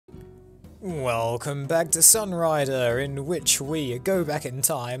Welcome back to Sunrider, in which we go back in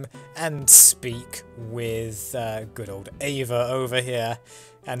time and speak with good old Ava over here,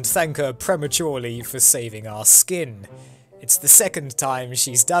 and thank her prematurely for saving our skin. It's the second time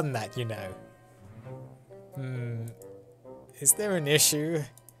she's done that, you know. Is there an issue?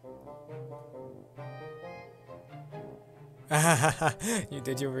 You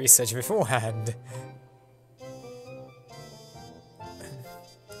did your research beforehand.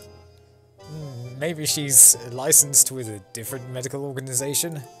 Maybe she's licensed with a different medical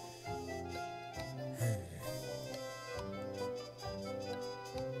organization?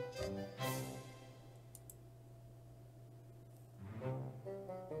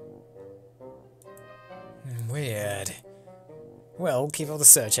 Weird. Well, keep up the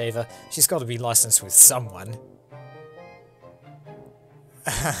search, Ava. She's got to be licensed with someone.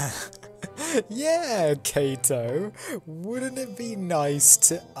 Yeah, Kato. Wouldn't it be nice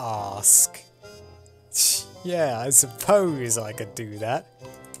to ask? Yeah, I suppose I could do that.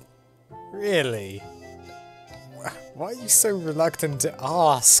 Really? Why are you so reluctant to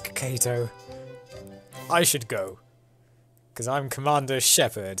ask, Kato? I should go. Because I'm Commander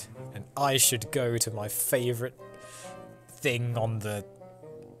Shepard, and I should go to my favourite thing on the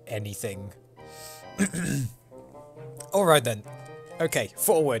anything. Alright then. Okay,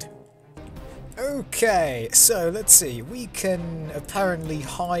 forward. Okay, so let's see. We can apparently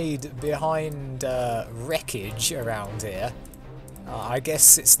hide behind wreckage around here. I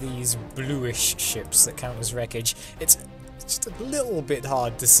guess it's these bluish ships that count as wreckage. It's just a little bit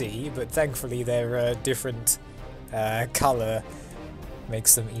hard to see, but thankfully their different colour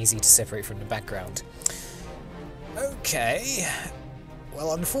makes them easy to separate from the background. Okay.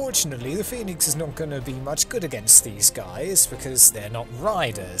 Well, unfortunately, the Phoenix is not going to be much good against these guys, because they're not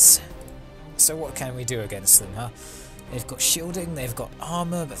riders. So what can we do against them, huh? They've got shielding, they've got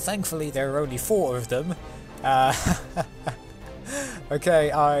armour, but thankfully there are only 4 of them.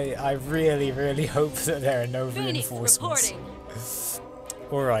 Okay, I really hope that there are no reinforcements.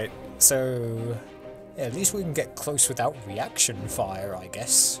 Alright, so yeah, at least we can get close without reaction fire, I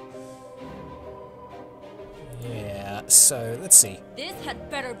guess. Yeah, so let's see. This had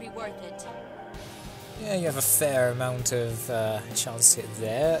better be worth it. Yeah, you have a fair amount of chance to hit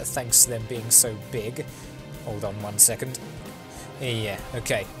there, thanks to them being so big. Hold on 1 second. Yeah,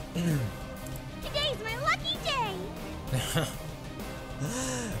 okay. Today's my lucky day!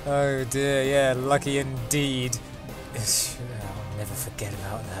 Oh dear, yeah, lucky indeed. I'll never forget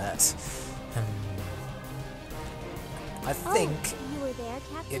about that. I think you were there,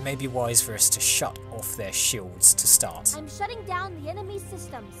 Captain? it may be wise for us to shut off their shields to start. I'm shutting down the enemy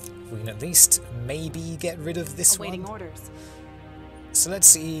systems. We can at least maybe get rid of this Awaiting one. orders. So let's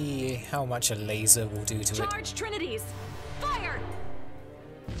see how much a laser will do to it. Charge Trinities! Fire!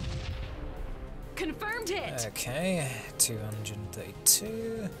 Confirmed hit! Okay,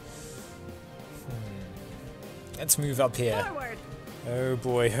 232. Let's move up here. Forward! Oh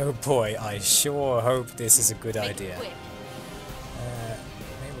boy, I sure hope this is a good Make it idea. quick.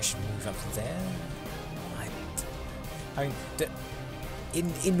 Maybe we should move up there. I mean,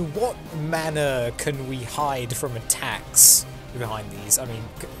 in what manner can we hide from attacks behind these? I mean,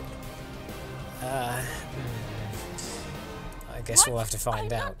 I guess we'll have to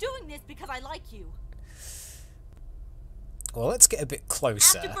find out. I'm not doing this because I like you. Well, let's get a bit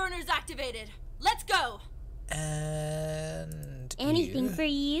closer. Afterburners activated. Let's go. And Anything you. for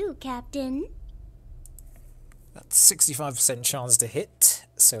you, Captain. That's 65% chance to hit,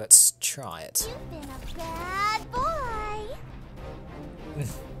 so let's try it. You've been a bad boy.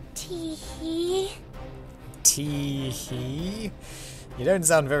 Tee-hee. Tee-hee. You don't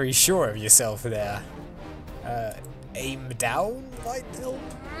sound very sure of yourself there. Aim down might help?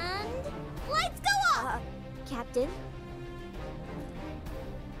 And let's go up. Captain,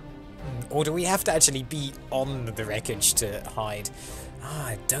 Or do we have to actually be on the wreckage to hide?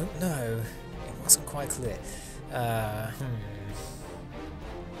 I don't know. It wasn't quite clear.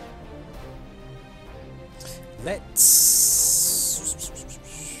 Let's...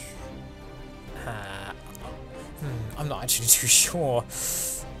 I'm not actually too sure.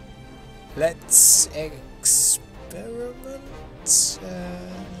 Let's experiment.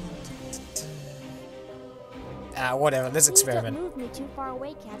 Whatever, let's experiment. Don't move me too far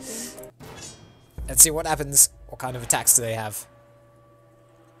away, Captain. Let's see what happens. What kind of attacks do they have?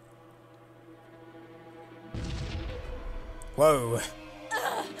 Whoa.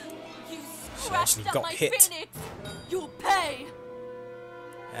 You She actually scratched up got my hit. Phoenix. You'll pay.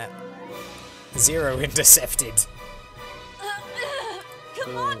 0 intercepted.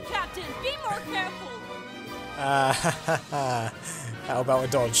 Come on, Captain. Be more careful. How about a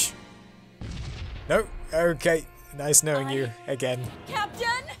dodge? No? Okay. Nice knowing you again.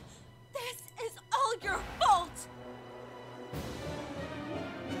 Captain! This is all your fault!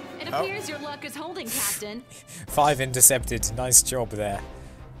 It appears your luck is holding, Captain. 5 intercepted. Nice job there.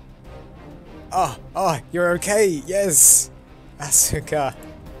 You're okay. Yes. Asuka.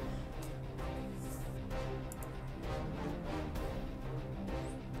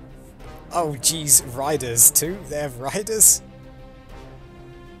 Oh, geez. Riders, too? They have riders?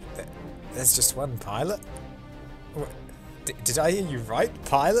 There's just one pilot? Did I hear you right?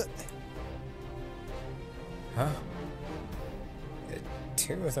 Pilot? Huh?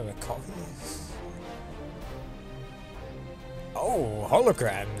 2 of them are copies? Oh,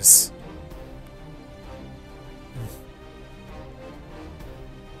 holograms!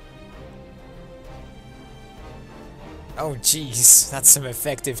 Oh jeez, that's some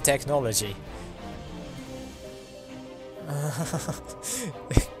effective technology.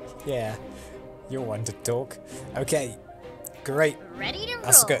 Yeah, you're one to talk. Okay, great. Ready to roll.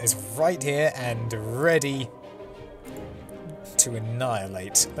 Asuka is right here and ready to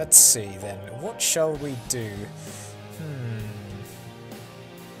annihilate. Let's see then, what shall we do?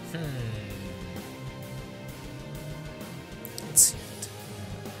 Let's see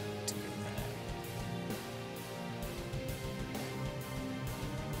what do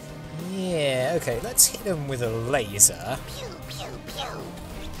now. Yeah, okay, let's hit him with a laser. Pew, pew, pew.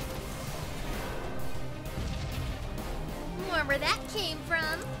 More where that came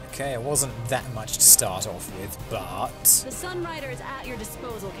from. Okay, it wasn't that much to start off with, but... The Sunrider is at your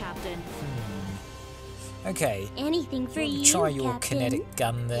disposal, Captain. Okay, Anything for you, try your Captain. kinetic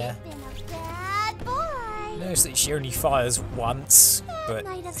gun there. Been a bad boy. Notice that she only fires once, but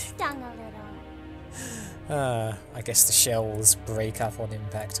Might have stung a little. I guess the shells break up on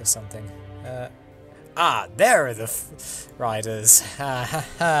impact or something. There are the riders. Ha ha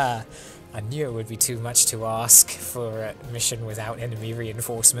ha. I knew it would be too much to ask for a mission without enemy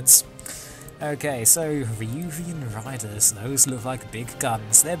reinforcements. Okay, so Ryuvian riders, those look like big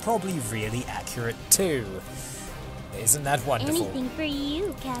guns. They're probably really accurate too. Isn't that wonderful? Anything for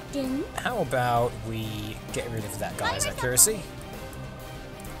you, Captain. How about we get rid of that guy's accuracy?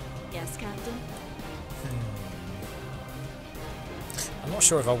 Yes, Captain. I'm not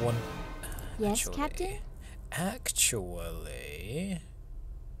sure if I want... Yes, Captain? Actually...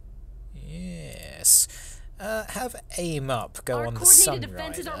 Yes. Have aim up go Our on the coordinated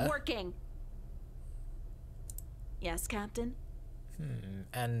defenses are Sunrider. working. Yes, Captain.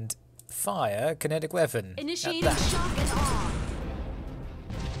 And fire kinetic weapon. at Initiating that. shock and awe.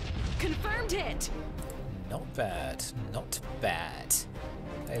 Confirmed hit. Not bad. Not bad.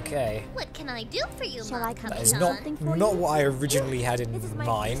 Okay. What can I do for you, Shall Mom? I come That is in? not, Something for not you? what I originally had in This is my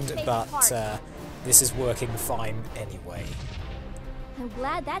mind, least favorite but part. this is working fine anyway. I'm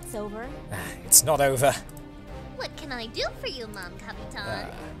glad that's over. It's not over. What can I do for you, Mom Capitan?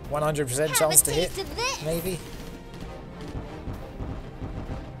 100% Have chance a to hit, taste of this. maybe?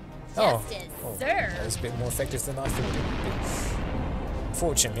 Justice, oh, sir. that was a bit more effective than I thought it would be.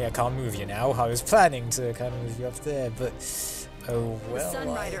 Unfortunately, I can't move you now. I was planning to kind of move you up there, but oh well.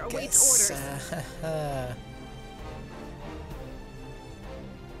 Sunrider I awaits guess, orders.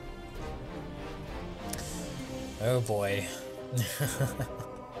 Oh boy.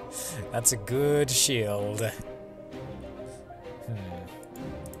 That's a good shield.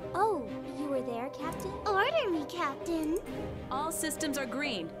 Oh, you were there, Captain? Order me, Captain. All systems are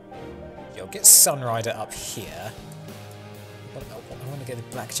green. You'll get Sunrider up here. But I want to get the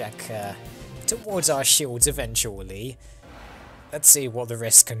Blackjack towards our shields eventually. Let's see what the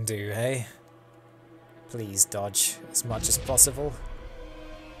rest can do, hey? Please dodge as much as possible.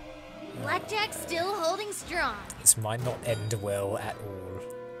 Blackjack's still holding strong. This might not end well at all.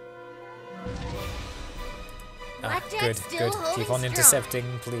 Blackjack's Good, still good. holding Keep on strong. intercepting,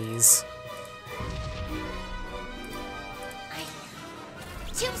 please.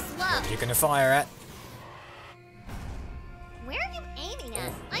 Too slow. You're gonna fire at. Where are you aiming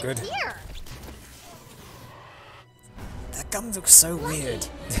at? I'm good. here. That gun looks so weird.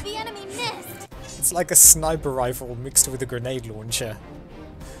 The enemy missed. It's like a sniper rifle mixed with a grenade launcher.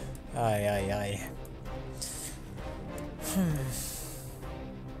 Aye, aye, aye.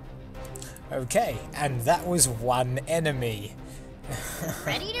 Okay, and that was one enemy.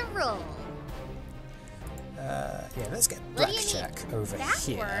 Ready to roll. Yeah, let's get What do you Blackjack need? over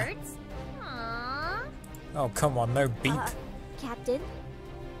here. Backwards. Aww. Oh, come on, no beep. Captain?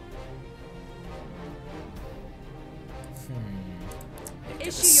 Get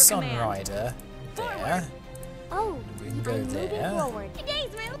Issue the your command. Sunrider Forward. there. Oh, We can go I'm moving there. forward.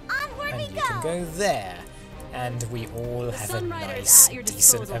 Today's move. Onward And we you go. can go there. And we all have a Sunrider is nice, at your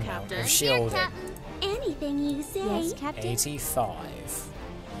decent disposal, amount Captain. of Here, shielding. Captain. Anything you say. Yes, Captain? 85.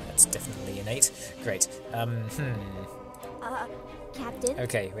 That's definitely an 8. Great. Captain?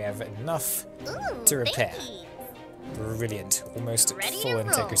 Okay, we have enough Ooh, to repair. thank you. Brilliant. Almost Ready full to roll.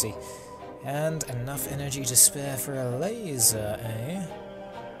 integrity. And enough energy to spare for a laser, eh?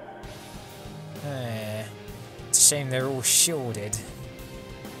 It's a shame they're all shielded.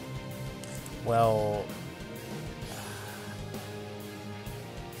 Well...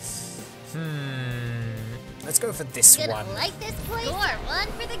 Let's go for this Gonna one. like this place? Score one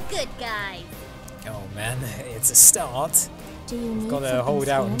for the good guys. Oh man, it's a start. Do you need Gotta something hold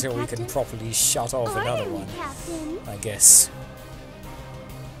out scanned, until we Captain? can properly shut off another Order me, one, Captain. I guess.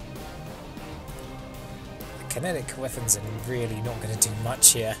 The kinetic weapons are really not gonna do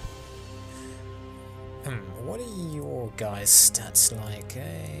much here. What are your guys' stats like,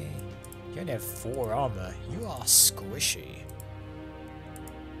 eh? You only have 4 armor. You are squishy.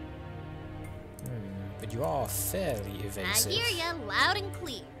 But you are fairly I evasive. hear ya loud and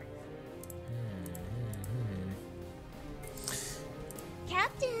clear.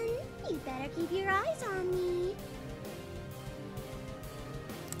 Captain, you better keep your eyes on me.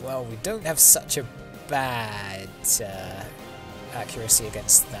 Well, we don't have such a bad accuracy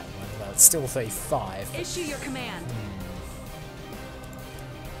against that one. Well, it's still 35. Issue your command.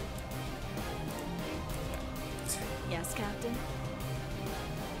 Yes, Captain.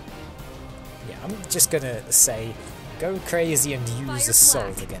 Yeah, I'm just gonna say, go crazy and use Fire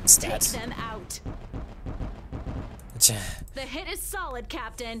assault black. against Take that. them out. The hit is solid,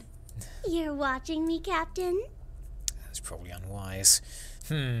 Captain. You're watching me, Captain? That's probably unwise.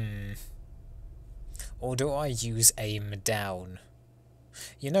 Or do I use aim down?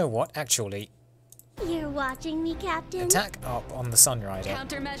 You know what, actually, You're watching me, Captain? attack up on the Sunrider.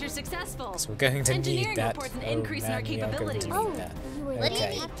 Countermeasure successful. So we're going to Engineering need that. reports an Oh increase in our man, we are going to capabilities. need Oh, that. you were What do you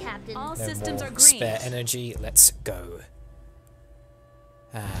Okay. need, Captain? All No systems more are green. spare energy. Let's go.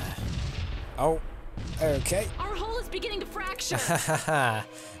 Oh, okay. Our hull is beginning to fracture. Haha.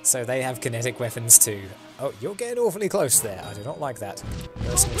 So they have kinetic weapons too. Oh, you're getting awfully close there. I do not like that.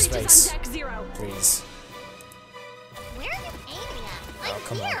 Hull Personal breach is space, on deck 0. please. Where are you aiming at? Oh, I'm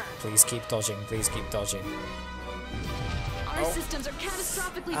come on. here. Please keep dodging. Please keep dodging. Our systems are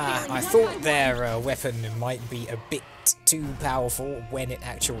catastrophically failing. I one thought by one. their weapon might be a bit too powerful when it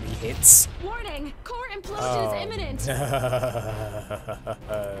actually hits. Warning! Core implosion is imminent.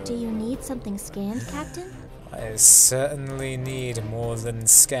 Do you need something scanned, Captain? I certainly need more than Our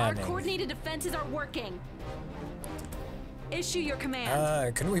scanning. coordinated defenses are working. Issue your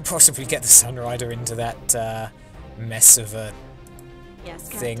command. Can we possibly get the Sunrider into that mess of a Yes,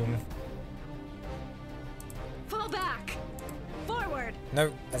 Captain. thing? Fall back. Forward.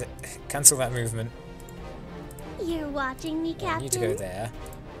 No, cancel that movement. You're watching me, I Captain? need to go there.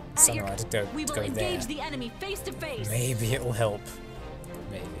 At your- Sunrider, go, we will go engage there. the enemy face to face. Maybe it'll help.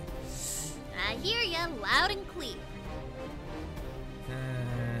 Maybe. I hear ya loud and clear.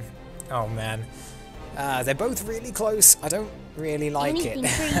 Oh man. They're both really close. I don't really like Anything it.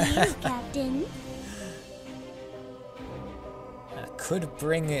 for you, Captain. I could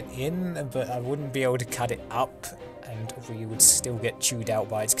bring it in, but I wouldn't be able to cut it up, and we would still get chewed out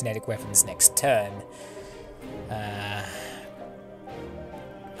by its kinetic weapons next turn. I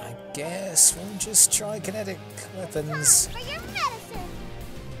guess we'll just try kinetic weapons. For your medicine.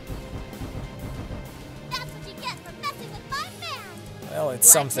 That's what you get for messing with my man. Well, it's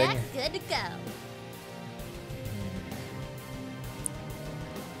something. That's good to go.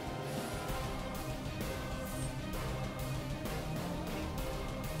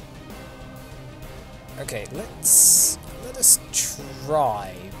 Okay, let us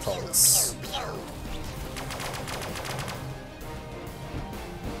try pulse.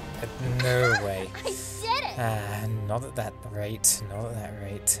 No way. I did it. Not at that rate. Not at that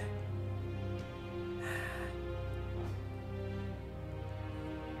rate.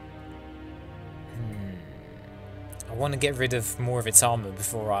 I want to get rid of more of its armor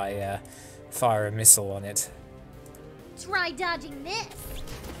before I fire a missile on it. Try dodging this.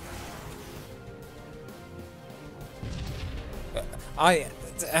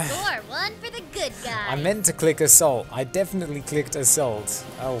 Score one for the good guy. I meant to click assault. I definitely clicked assault.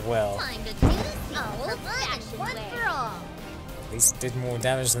 Oh well. Time to do this the old-fashioned way. One for all. At least it did more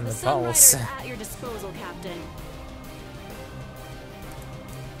damage than the Sunrider pulse. is at your disposal, Captain.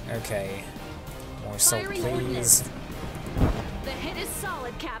 Okay. More assault, Firing please. ordnance. The hit is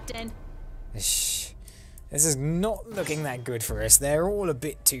solid, Captain. Shh. This is not looking that good for us. They're all a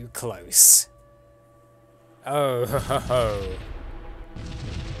bit too close. Oh ho ho ho.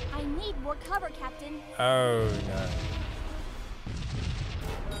 I need more cover, Captain. Oh no.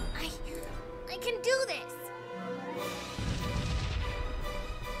 I can do this.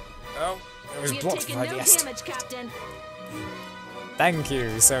 Oh, it was We have blocked taken by no the asteroid. damage, Captain. Thank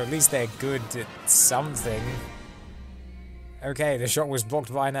you, so at least they're good at something. Okay, the shot was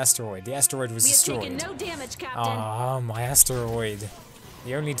blocked by an asteroid. The asteroid was We have destroyed. taken no damage, Captain. Ah, my asteroid.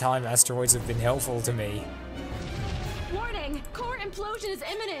 The only time asteroids have been helpful to me. Warning! Core implosion is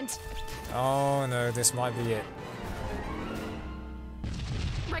imminent. Oh no, this might be it.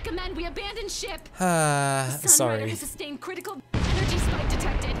 Recommend we abandon ship. Ah, Sunrider sorry. has sustained critical energy spike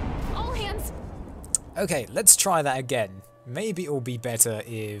detected. All hands. Okay, let's try that again. Maybe it'll be better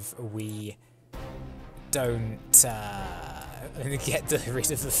if we don't get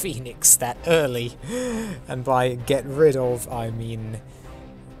rid of the Phoenix that early. And by get rid of, I mean,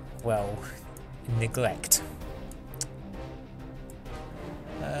 well, neglect.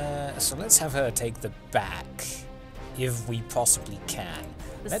 So let's have her take the back, if we possibly can.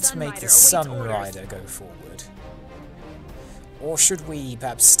 Let's make the Sunrider go forward. Or should we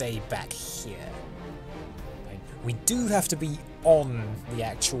perhaps stay back here? We do have to be on the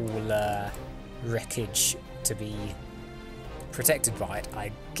actual wreckage to be protected by it,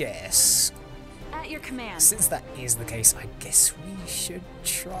 I guess. At your command. Since that is the case, I guess we should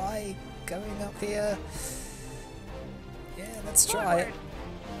try going up here. Yeah, let's try it.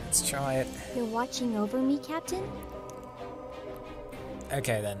 Let's try it. You're watching over me, Captain?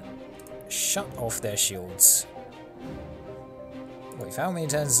 Okay then. Shut off their shields. Wait, how many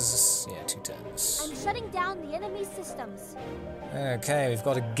turns? Yeah, 2 turns. I'm shutting down the enemy systems. Okay, we've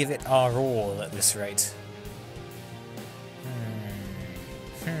got to give it our all at this rate.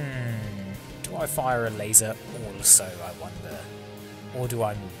 Do I fire a laser also, I wonder? Or do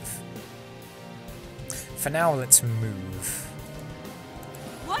I move? For now, let's move.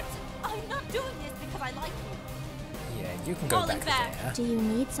 What? I'm not doing this because I like you. Yeah, you can go Falling back back. there. Do you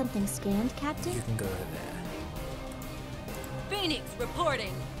need something scanned, Captain? You can go over there. Phoenix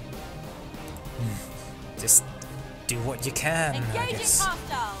reporting. Just do what you can, I Engaging guess.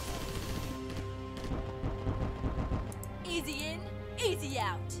 hostiles. Easy in, easy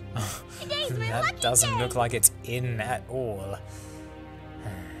out. Today's my lucky That doesn't day. look like it's in at all.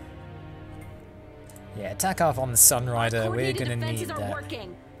 Yeah, attack up on the Sunrider, we're Coordinated gonna defenses need are that.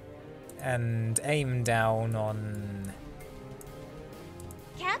 working. And aim down on...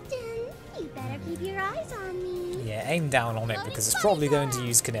 Captain, you better keep your eyes on me. Yeah, aim down on it because it's probably going to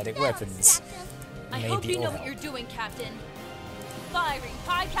use kinetic weapons. I Maybe hope you it'll know what help. you're doing, Captain. Firing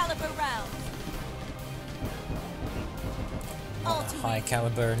high caliber rounds. All to High me.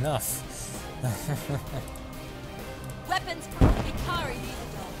 caliber enough. Weapons for Ikari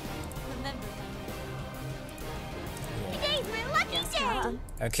Diesel. Remember them. Today's my lucky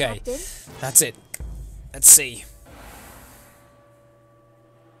day. Okay, Captain? that's it. Let's see.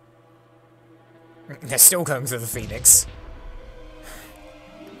 They're still going for the Phoenix.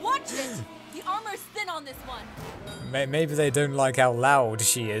 Watch it! The armor's thin on this one. Maybe they don't like how loud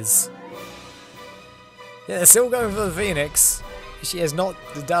she is. Yeah, they're still going for the Phoenix. She has not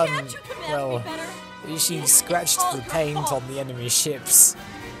done, Can't you command me well, better? she This is scratched all the your paint fault. on the enemy ships.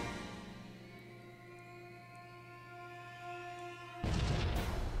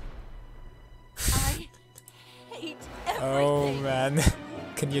 I hate everything. Oh man.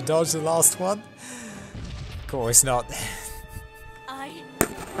 Can you dodge the last one? Of course not. I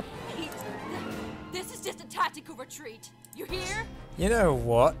hate this is just a tactical retreat. You hear? You know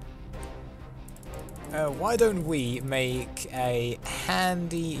what? Why don't we make a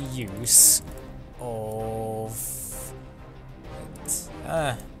handy use of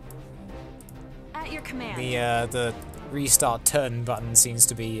At your command. the restart turn button seems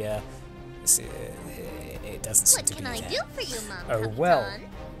to be it doesn't seem What to can be I there. do for you, Mom? Oh, Capitan? well.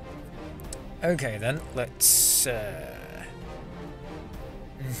 Okay then, let's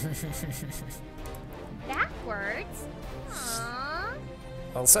Backwards? Aww.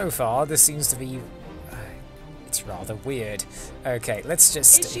 well, so far this seems to be it's rather weird. Okay, let's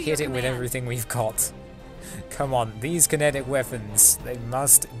just Issue hit your it with command. everything we've got. Come on, these kinetic weapons, they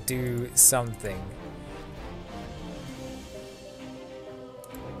must do something.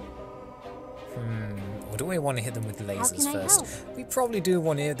 Or do we want to hit them with lasers can I first? help? We probably do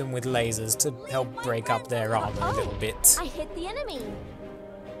want to hit them with lasers to help break up their armor a little bit. I hit the enemy.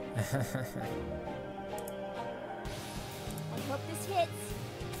 I hope this hits.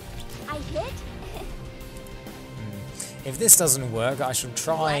 I hit? If this doesn't work, I shall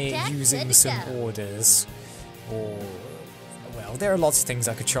try Blackjack, using ready to some go. orders. Or, well, there are lots of things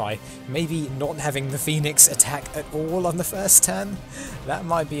I could try. Maybe not having the Phoenix attack at all on the first turn? That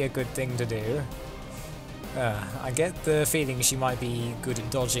might be a good thing to do. I get the feeling she might be good at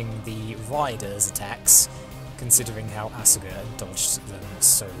dodging the Rider's attacks, considering how Asuka dodged them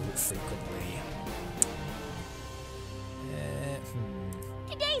so frequently.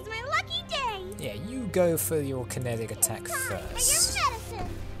 Today's my lucky day. Yeah, you go for your kinetic attack For your first. medicine.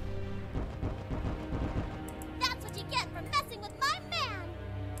 That's what you get for messing with my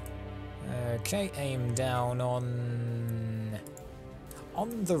man. Okay, aim down on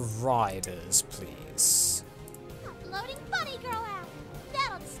the Riders, please. Uploading bunny girl out.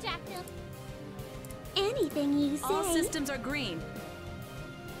 That'll distract him. Anything you say. All systems are green.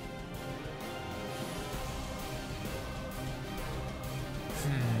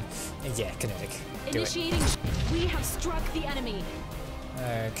 Yeah, kinetic. Do it. Initiating. We have struck the enemy.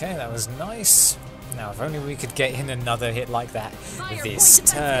 Okay, that was nice. Now, if only we could get in another hit like that Fire this point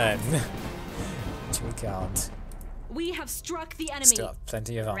turn. defense. Which we can't. We have struck the enemy. Still have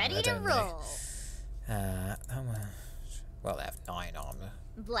plenty of armor, Ready to don't roll. they? How much? Well, they have 9 armor.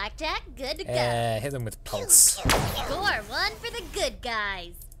 Blackjack, good to go. Hit them with pulse. Score 1 for the good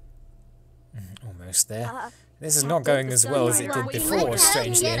guys. Almost there. This is not going as well as it did before,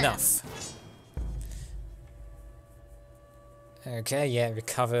 strangely enough. Okay, yeah,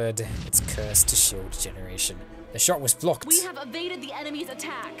 recovered its curse to shield generation. The shot was blocked. We have evaded the enemy's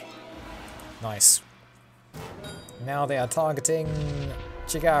attack. Nice. Now they are targeting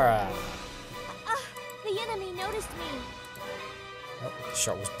Chigara. The enemy noticed me. Oh, the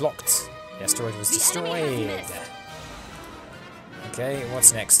shot was blocked. The asteroid was The enemy has destroyed. missed. Okay,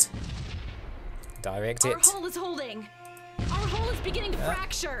 what's next? Direct Our it. hull is holding. Our hull is beginning to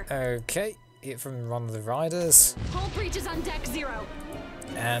fracture. Okay, hit from one of the Riders. Hull breaches on deck 0.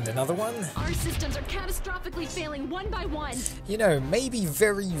 And another one. Our systems are catastrophically failing one by one. You know, maybe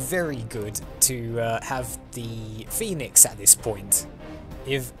very, very good to have the Phoenix at this point.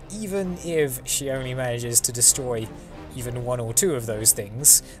 Even if she only manages to destroy even 1 or 2 of those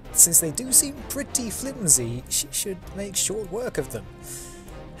things, since they do seem pretty flimsy, she should make short work of them.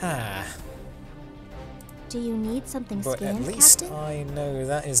 Do you need something But scanned, at least Captain? I know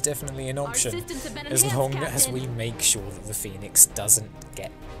that is definitely an option, systems have been as enhanced, long as Captain. we make sure that the Phoenix doesn't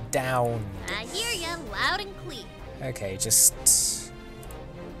get down. I hear ya loud and clear. Okay, just...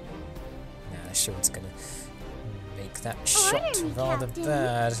 Nah, the shield's gonna make that shot Order me, rather Captain.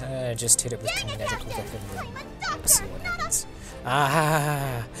 bad. Just hit it with Dang it, kinetic Captain! weapon I'm a and doctor, see what not a happens.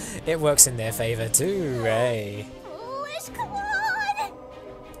 Ah, it works in their favor too, eh? foolish clone.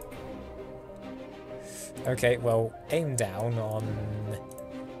 Okay, well, aim down on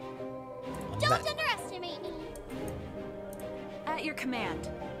Don't that. underestimate me. At your command.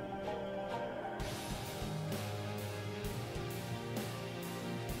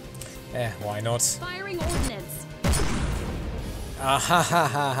 Why not? Firing ordnance. Ah ha ha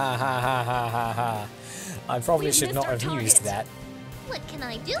ha ha ha ha ha ha ha. I probably We've should missed not our have used target. that. What can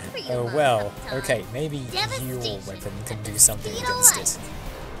I do for you? Oh Mom, well, sometime? okay, maybe your Devastation weapon at can the do something speed of against light.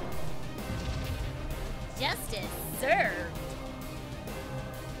 it. Justice served.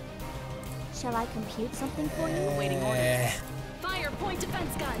 Shall I compute something for you? Awaiting orders. Eh, Fire point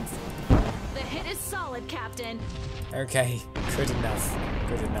defense guns. The hit is solid, Captain. okay, good enough.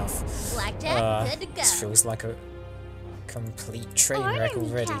 Good enough. Blackjack, good to go. This feels like a complete train Order wreck me,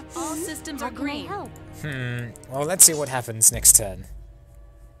 already. Captain. All systems How are can I green. help? Well, let's see what happens next turn.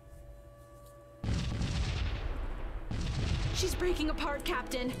 She's breaking apart,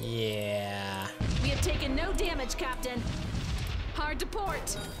 Captain. Yeah. We have taken no damage, Captain. Hard to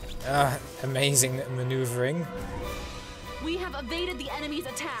port. Amazing maneuvering. We have evaded the enemy's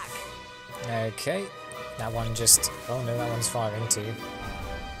attack. Okay. That one just... Oh no, that one's firing too.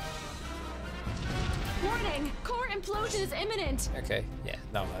 Warning! Core implosion is imminent. Okay, yeah.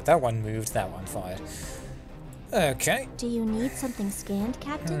 No, that one moved, that one fired. Okay. Do you need something scanned,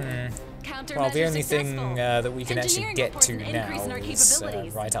 Captain? Countermeasure Well, the only thing successful. that we can actually Engineering get reports to an increase in now our is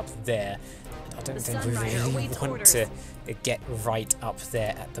capabilities. right up there. I don't The think we Sunrider really awaits want orders. to get right up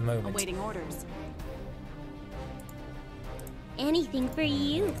there at the moment. Awaiting orders. Anything for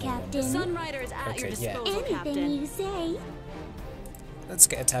you, Captain. Sunrider is at your Okay, yeah. disposal, Anything Captain. you say. Let's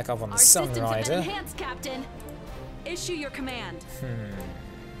get attack up on the Our systems have been Sunrider. enhanced, Captain. Issue your command.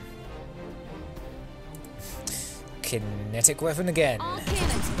 Kinetic weapon again. All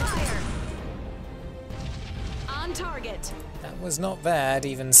cannons fire. On target. That was not bad,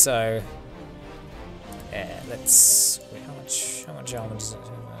 even so. Yeah, let's... Wait, how much armor does it have?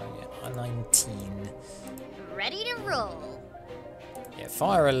 Yeah, 19. Ready to roll. Yeah,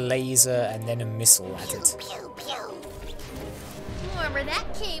 fire a laser and then a missile at it. Pew, pew. wherever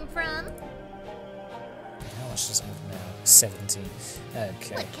that came from. How much does it have now? 17.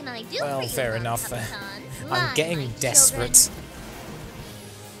 Okay. What can I do Well, for you, fair Mon enough. Capitan? I'm Lie, getting my desperate. children.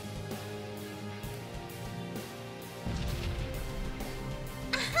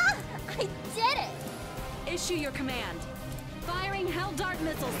 Aha! I did it! Issue your command. Firing Hell Dart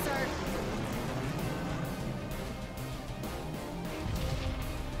missiles, sir.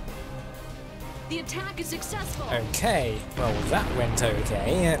 The attack is successful. Okay, well that went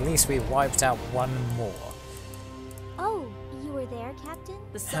okay. At least we wiped out one more. Oh, you were there, Captain?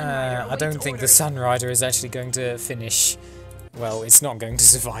 The Sunrider I don't awaits think the orders. Sunrider is actually going to finish. Well, it's not going to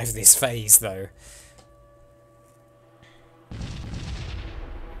survive this phase, though.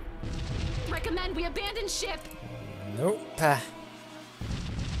 Recommend we abandon ship. Nope.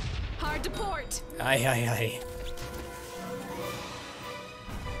 Hard to port. Aye, aye, aye.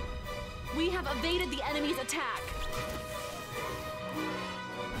 We have evaded the enemy's attack.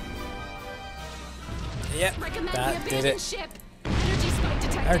 Yep, Recommend we that did abandon it. ship. Energy spike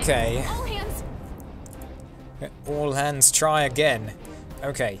detected. Okay. All hands. All hands try again.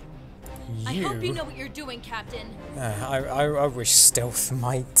 Okay. I hope you know what you're doing, Captain. I wish stealth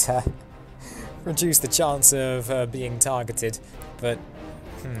might reduce the chance of being targeted, but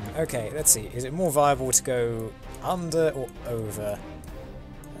okay, let's see. Is it more viable to go under or over?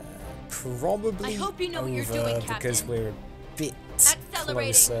 Probably I hope you know over what you're doing, because Captain. we're a bit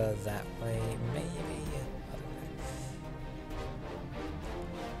Accelerating. closer that way, maybe. I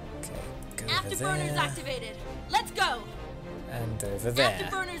don't know. Okay, go over Afterburners there activated. Let's go. and over there.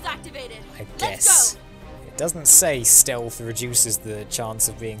 Afterburners activated. I Let's guess. go. It doesn't say stealth reduces the chance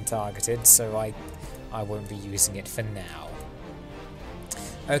of being targeted, so I won't be using it for now.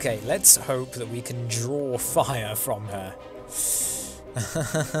 Okay, let's hope that we can draw fire from her.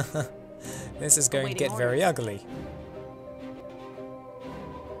 This is going to get very ugly.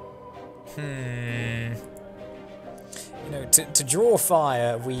 You know, to draw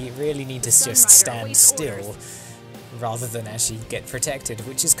fire, we really need to just stand awaits still orders. rather than actually get protected,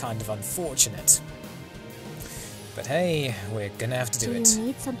 which is kind of unfortunate. But hey, we're gonna have to do it. Do you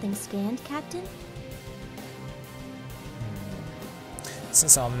need something scanned, Captain?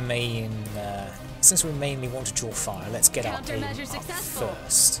 Since our main, since we mainly want to draw fire, let's get our aim Countermeasure up successful.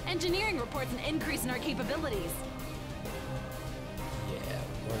 first. Engineering reports an increase in our capabilities. Yeah,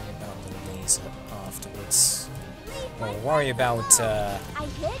 worry about the laser afterwards. Or worry about I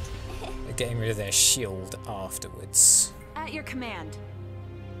hit? getting rid of their shield afterwards. At your command.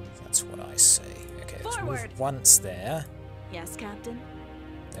 That's what I say. Okay, let's Forward. move once there. Yes, Captain.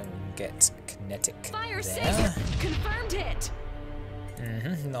 Then we can get kinetic Fire there. safe. Confirmed hit.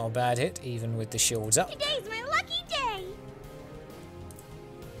 Not a bad hit, even with the shields up. Today's my lucky day!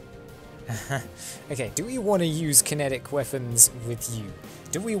 Okay, do we want to use kinetic weapons with you?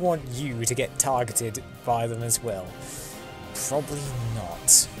 Do we want you to get targeted by them as well? Probably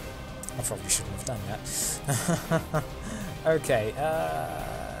not. I probably shouldn't have done that. Okay,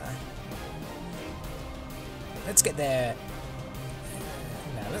 let's get their...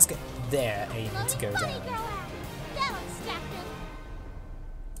 Now, let's get their aim to go Loading bunny down. girl out. That'll distract them.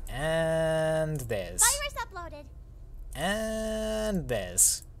 And theirs. Virus uploaded. And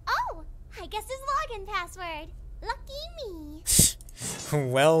theirs. Oh, I guess his login password. Lucky me.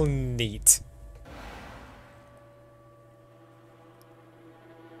 Well, neat.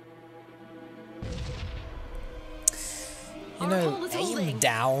 You Our know, hole is aim holding.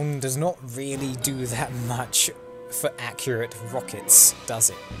 down does not really do that much for accurate rockets, does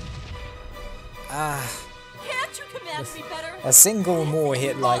it? Can't you command me better? A single more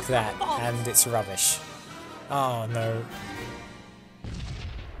hit like that, Oh. and it's rubbish. Oh no.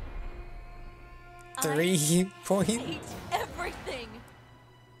 3 point? Hate everything.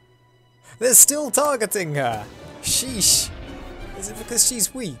 They're still targeting her! Sheesh! Is it because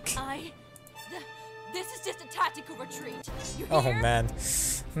she's weak? This is just a tactical retreat. You hear? Oh man.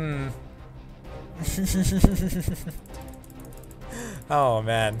 Oh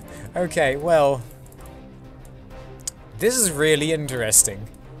man. Okay, well. This is really interesting.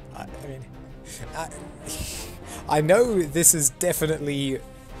 I mean, I know this is definitely...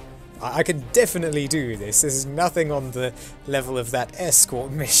 I can definitely do this. This is nothing on the level of that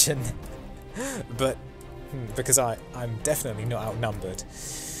escort mission. But, because I'm definitely not outnumbered.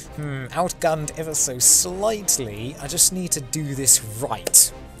 Outgunned ever so slightly. I just need to do this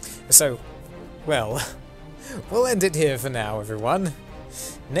right. So, well, we'll end it here for now, everyone.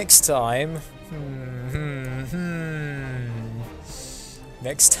 Next time...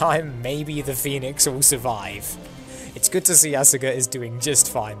 Next time, maybe the Phoenix will survive. It's good to see Asuka is doing just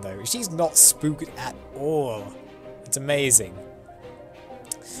fine, though. She's not spooked at all. It's amazing.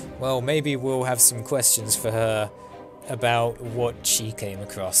 well, maybe we'll have some questions for her about what she came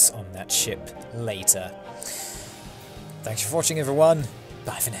across on that ship later. Thanks for watching, everyone.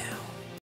 Bye for now.